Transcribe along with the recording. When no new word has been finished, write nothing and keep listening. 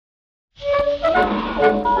Man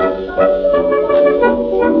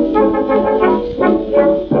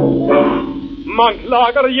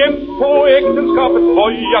klagar jämt på äktenskapets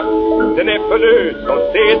hoja. Den är för lös och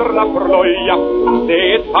städerna förloja. Det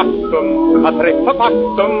är ett faktum att rätta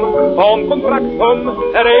faktum om kontraktum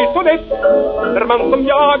är ej så lätt. När man som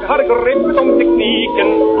jag har greppet om tekniken,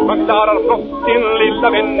 man klarar flott sin lilla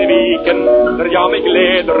vän i viken. När jag mig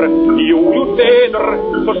gläder i ogjort väder,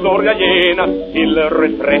 så slår jag genast till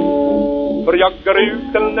reträtt. För jag går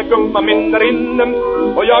ut när gumman min är inne,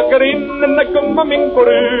 och jag går in när gumman min går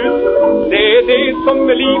ut. Det är det som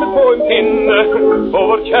är livet på en pinne, och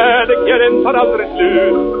vår kärlek, ja, den tar aldrig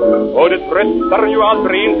slut. Och det tröstar ju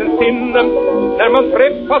aldrig in sin sinne när man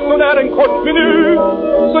träffas och när en kort minut.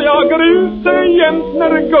 Så jag går ut jämt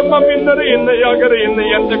när gumman min är inne, jag går in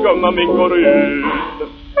jämt när gumman min går ut.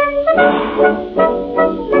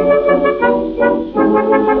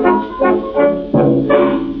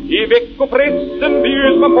 I veckopressen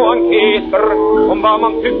bjuds man på enkäter om vad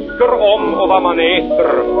man tycker om och vad man äter.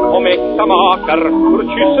 Om äkta makar, hur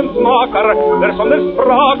kyssen smakar, där som den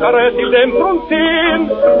sprakar till dem från scen.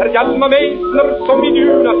 Där Hjalmar Meissner som i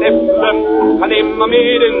Dunas äpplen kan Emma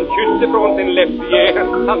med en kyss ifrån sin läpp ge.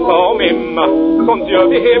 Han sa om Emma, sånt gör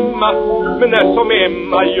vi hemma, men när som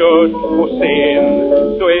Emma gör på scen,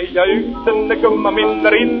 då är jag ute när gumman min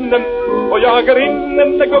är inne, och jag är inne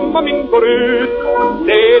när gumman min går ut.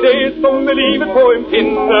 Det är det som är livet på en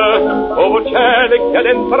pinne, och vår kärlek, ja,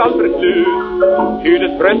 den tar aldrig slut. Ty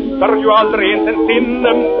det tröstar ju aldrig ens en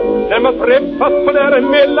sinne när man träffas på där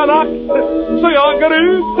en mellanakt. Så jag går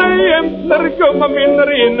ut jämt när gumman min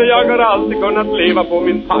är inne, jag har alltid kunnat leva på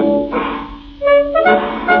min takt.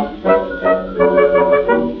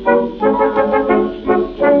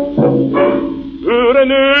 Hur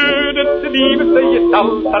en ödet livet sig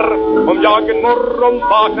gestaltar, om jag en morgon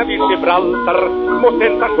vaknar vid Gibraltar. Små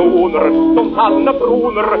sensationer som fallna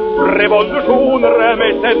troner, revolutioner är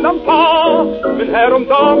mig sällan ta. Men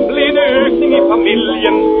häromdagen blir en ökning i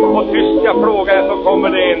familjen, och tyst jag frågar så kommer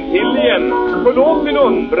det en till igen. Förlåt min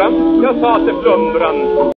undran, jag sa till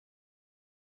plundran,